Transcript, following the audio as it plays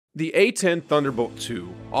The A-10 Thunderbolt II,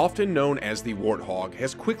 often known as the Warthog,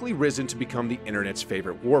 has quickly risen to become the internet's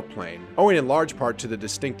favorite warplane, owing in large part to the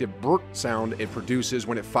distinctive BRRRT sound it produces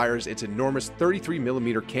when it fires its enormous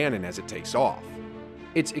 33mm cannon as it takes off.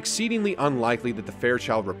 It's exceedingly unlikely that the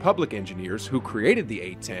Fairchild Republic engineers who created the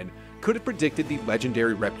A-10 could have predicted the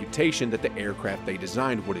legendary reputation that the aircraft they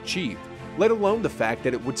designed would achieve, let alone the fact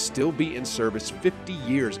that it would still be in service 50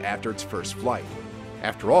 years after its first flight.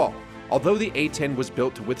 After all, although the A-10 was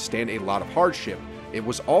built to withstand a lot of hardship, it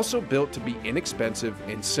was also built to be inexpensive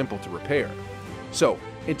and simple to repair. So,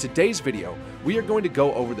 in today's video, we are going to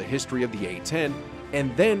go over the history of the A-10,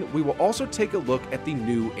 and then we will also take a look at the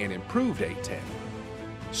new and improved A-10.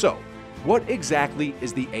 So, what exactly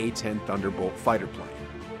is the A-10 Thunderbolt fighter plane?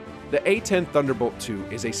 The A-10 Thunderbolt II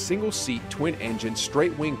is a single-seat, twin-engine,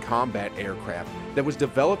 straight-wing combat aircraft that was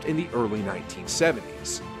developed in the early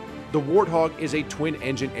 1970s. The Warthog is a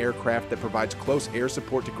twin-engine aircraft that provides close air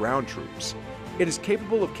support to ground troops. It is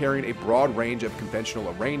capable of carrying a broad range of conventional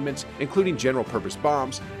armaments, including general-purpose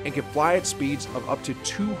bombs, and can fly at speeds of up to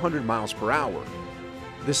 200 miles per hour.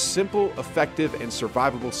 This simple, effective, and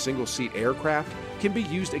survivable single-seat aircraft can be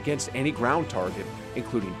used against any ground target,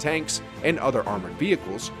 including tanks and other armored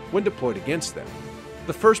vehicles, when deployed against them.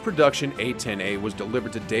 The first production A-10A was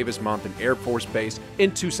delivered to Davis-Monthan Air Force Base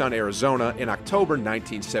in Tucson, Arizona in October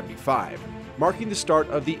 1975, marking the start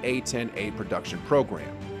of the A-10A production program.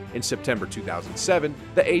 In September 2007,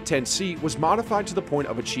 the A-10C was modified to the point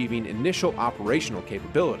of achieving initial operational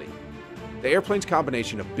capability. The airplane's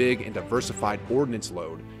combination of big and diversified ordnance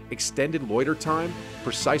load, extended loiter time,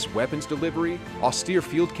 precise weapons delivery, austere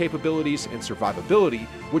field capabilities, and survivability,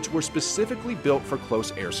 which were specifically built for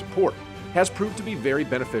close air support, has proved to be very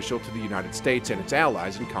beneficial to the United States and its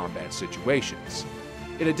allies in combat situations.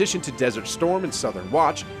 In addition to Desert Storm and Southern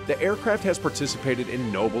Watch, the aircraft has participated in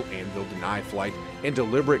Noble Anvil Deny Flight and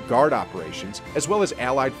Deliberate Guard operations, as well as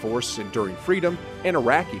Allied Force Enduring Freedom and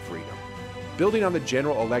Iraqi Freedom. Building on the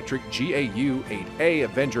General Electric GAU-8A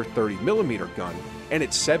Avenger 30mm gun and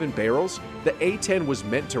its 7 barrels, the A-10 was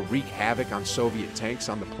meant to wreak havoc on Soviet tanks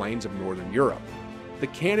on the plains of Northern Europe. The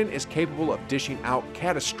cannon is capable of dishing out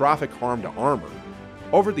catastrophic harm to armor.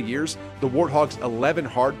 Over the years, the Warthog's 11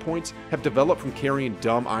 hardpoints have developed from carrying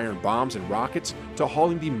dumb iron bombs and rockets to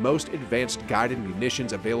hauling the most advanced guided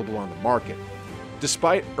munitions available on the market.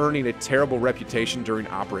 Despite earning a terrible reputation during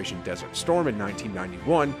Operation Desert Storm in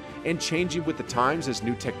 1991 and changing with the times as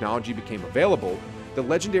new technology became available, the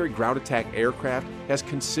legendary ground attack aircraft has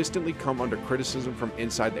consistently come under criticism from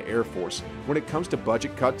inside the Air Force when it comes to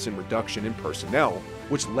budget cuts and reduction in personnel,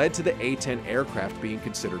 which led to the A-10 aircraft being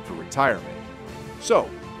considered for retirement. So,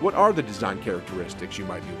 what are the design characteristics, you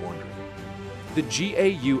might be wondering? The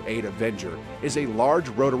GAU-8 Avenger is a large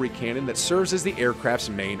rotary cannon that serves as the aircraft's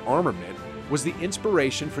main armament, was the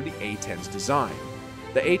inspiration for the A-10's design.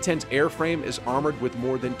 The A-10's airframe is armored with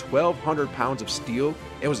more than 1,200 pounds of steel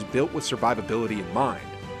and was built with survivability in mind.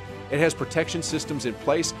 It has protection systems in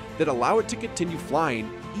place that allow it to continue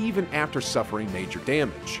flying even after suffering major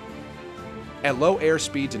damage. At low air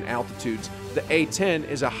speeds and altitudes, the A-10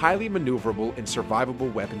 is a highly maneuverable and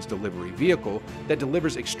survivable weapons delivery vehicle that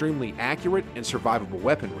delivers extremely accurate and survivable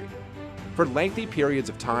weaponry. For lengthy periods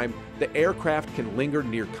of time, the aircraft can linger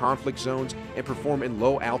near conflict zones and perform in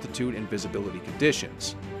low altitude and visibility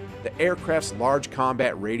conditions. The aircraft's large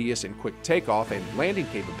combat radius and quick takeoff and landing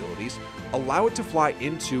capabilities allow it to fly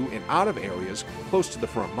into and out of areas close to the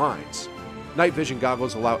front lines. Night vision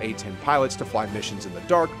goggles allow A-10 pilots to fly missions in the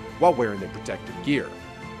dark while wearing their protective gear.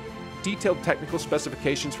 Detailed technical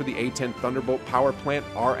specifications for the A-10 Thunderbolt power plant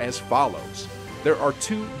are as follows. There are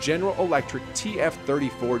 2 General Electric TF34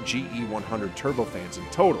 GE100 turbofans in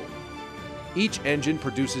total. Each engine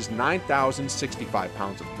produces 9,065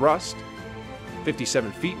 pounds of thrust.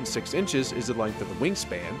 57 feet and 6 inches is the length of the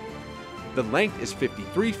wingspan. The length is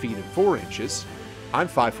 53 feet and 4 inches. I'm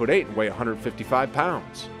 5'8" and weigh 155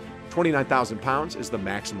 pounds. 29,000 pounds is the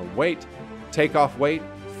maximum weight. Takeoff weight,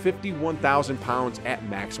 51,000 pounds at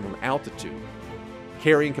maximum altitude.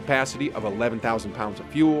 Carrying capacity of 11,000 pounds of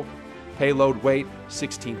fuel. Payload weight,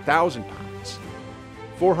 16,000 pounds.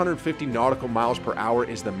 450 nautical miles per hour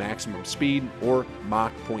is the maximum speed, or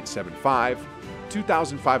Mach 0.75.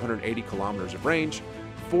 2,580 kilometers of range.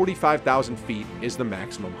 45,000 feet is the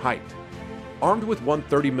maximum height. Armed with one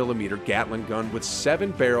 30mm Gatling gun with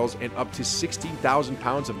 7 barrels and up to 16,000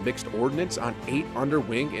 pounds of mixed ordnance on 8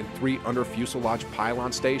 under-wing and 3 under-fuselage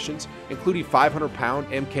pylon stations, including 500-pound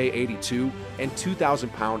Mk-82 and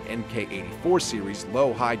 2,000-pound Mk-84 series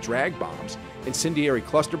low-high drag bombs, incendiary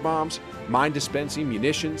cluster bombs, mine-dispensing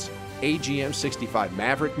munitions, AGM-65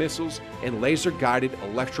 Maverick missiles, and laser-guided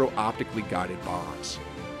electro-optically guided bombs.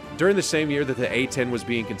 During the same year that the A-10 was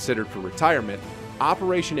being considered for retirement,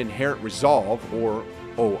 Operation Inherent Resolve, or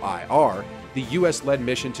OIR, the US-led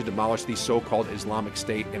mission to demolish the so-called Islamic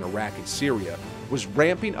State in Iraq and Syria, was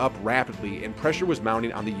ramping up rapidly, and pressure was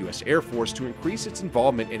mounting on the US Air Force to increase its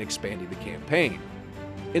involvement in expanding the campaign.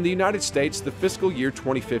 In the United States, the fiscal year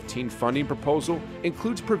 2015 funding proposal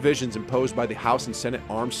includes provisions imposed by the House and Senate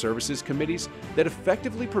Armed Services Committees that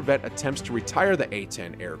effectively prevent attempts to retire the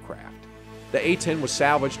A-10 aircraft. The A-10 was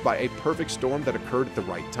salvaged by a perfect storm that occurred at the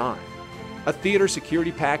right time. A theater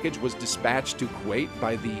security package was dispatched to Kuwait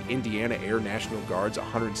by the Indiana Air National Guard's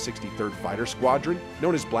 163rd Fighter Squadron,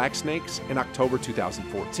 known as Black Snakes, in October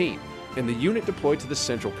 2014, and the unit deployed to the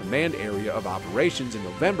Central Command Area of Operations in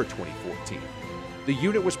November 2014. The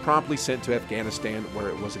unit was promptly sent to Afghanistan, where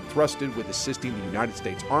it was entrusted with assisting the United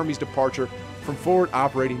States Army's departure from forward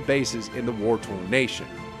operating bases in the war-torn nation.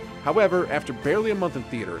 However, after barely a month in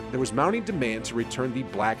theater, there was mounting demand to return the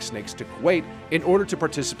Black Snakes to Kuwait in order to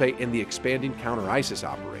participate in the expanding counter-ISIS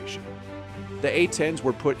operation. The A-10s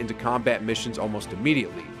were put into combat missions almost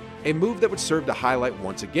immediately, a move that would serve to highlight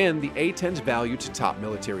once again the A-10's value to top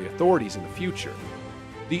military authorities in the future.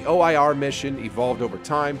 The OIR mission evolved over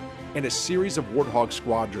time, and a series of Warthog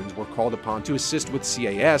squadrons were called upon to assist with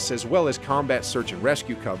CAS as well as combat search and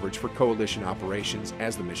rescue coverage for coalition operations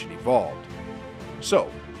as the mission evolved.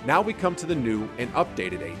 So, now we come to the new and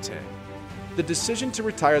updated A-10. The decision to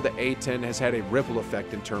retire the A-10 has had a ripple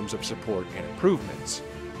effect in terms of support and improvements.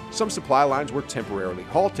 Some supply lines were temporarily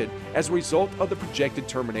halted as a result of the projected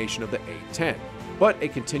termination of the A-10, but a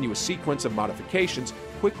continuous sequence of modifications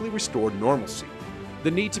quickly restored normalcy. The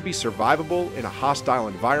need to be survivable in a hostile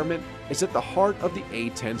environment is at the heart of the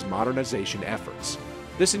A-10's modernization efforts.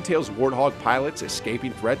 This entails Warthog pilots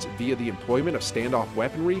escaping threats via the employment of standoff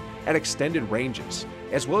weaponry at extended ranges,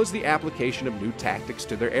 as well as the application of new tactics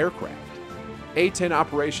to their aircraft. A-10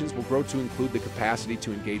 operations will grow to include the capacity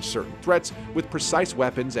to engage certain threats with precise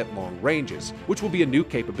weapons at long ranges, which will be a new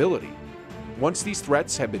capability. Once these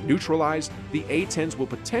threats have been neutralized, the A-10s will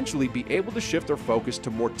potentially be able to shift their focus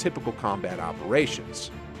to more typical combat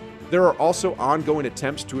operations. There are also ongoing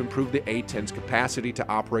attempts to improve the A-10's capacity to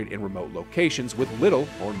operate in remote locations with little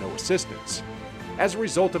or no assistance. As a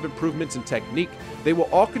result of improvements in technique, they will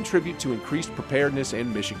all contribute to increased preparedness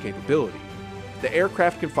and mission capability. The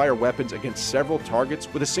aircraft can fire weapons against several targets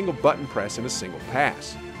with a single button press and a single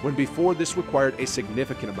pass, when before this required a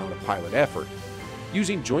significant amount of pilot effort.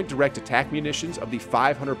 Using joint direct attack munitions of the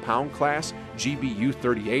 500-pound class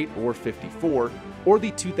GBU-38 or 54 or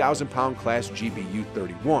the 2,000-pound class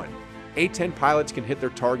GBU-31, A-10 pilots can hit their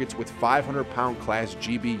targets with 500-pound class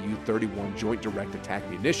GBU-31 joint direct attack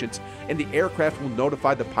munitions, and the aircraft will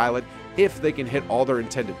notify the pilot if they can hit all their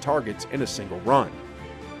intended targets in a single run.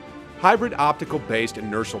 Hybrid Optical-Based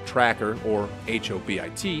Inertial Tracker, or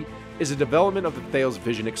HOBIT, is a development of the Thales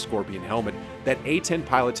Visionix Scorpion helmet that A-10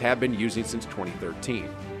 pilots have been using since 2013.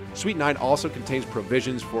 Suite 9 also contains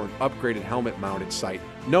provisions for an upgraded helmet-mounted sight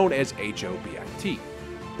known as HOBIT.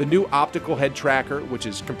 The new optical head tracker, which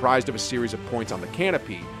is comprised of a series of points on the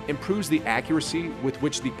canopy, improves the accuracy with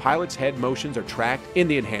which the pilot's head motions are tracked in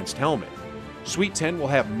the enhanced helmet. Suite 10 will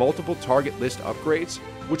have multiple target list upgrades,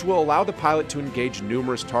 which will allow the pilot to engage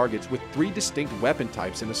numerous targets with 3 distinct weapon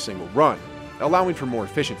types in a single run, allowing for more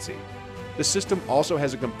efficiency. The system also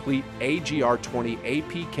has a complete AGR-20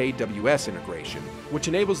 APKWS integration, which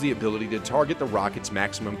enables the ability to target the rocket's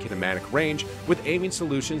maximum kinematic range with aiming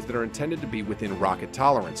solutions that are intended to be within rocket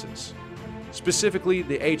tolerances. Specifically,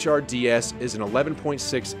 the HRDS is an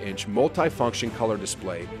 11.6-inch multi-function color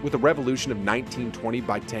display with a resolution of 1920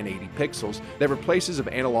 by 1080 pixels that replaces of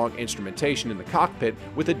analog instrumentation in the cockpit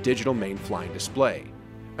with a digital main flying display.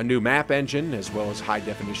 A new map engine, as well as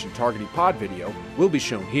high-definition targeting pod video, will be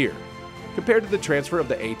shown here. Compared to the transfer of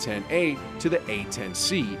the A-10A to the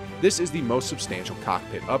A-10C, this is the most substantial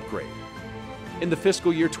cockpit upgrade. In the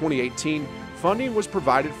fiscal year 2018, funding was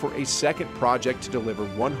provided for a second project to deliver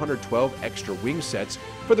 112 extra wing sets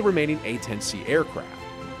for the remaining A-10C aircraft.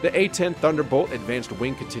 The A-10 Thunderbolt Advanced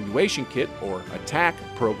Wing Continuation Kit, or ATTACK,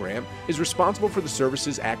 program is responsible for the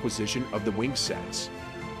service's acquisition of the wing sets.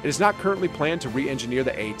 It is not currently planned to re-engineer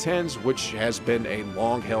the A-10s, which has been a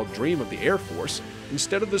long-held dream of the Air Force.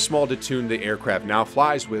 Instead of the small Datoon the aircraft now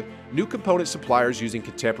flies with, new component suppliers using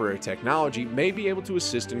contemporary technology may be able to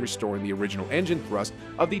assist in restoring the original engine thrust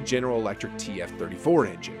of the General Electric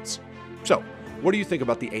TF-34 engines. So, what do you think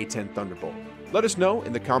about the A-10 Thunderbolt? Let us know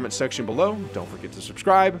in the comment section below. Don't forget to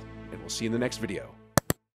subscribe, and we'll see you in the next video.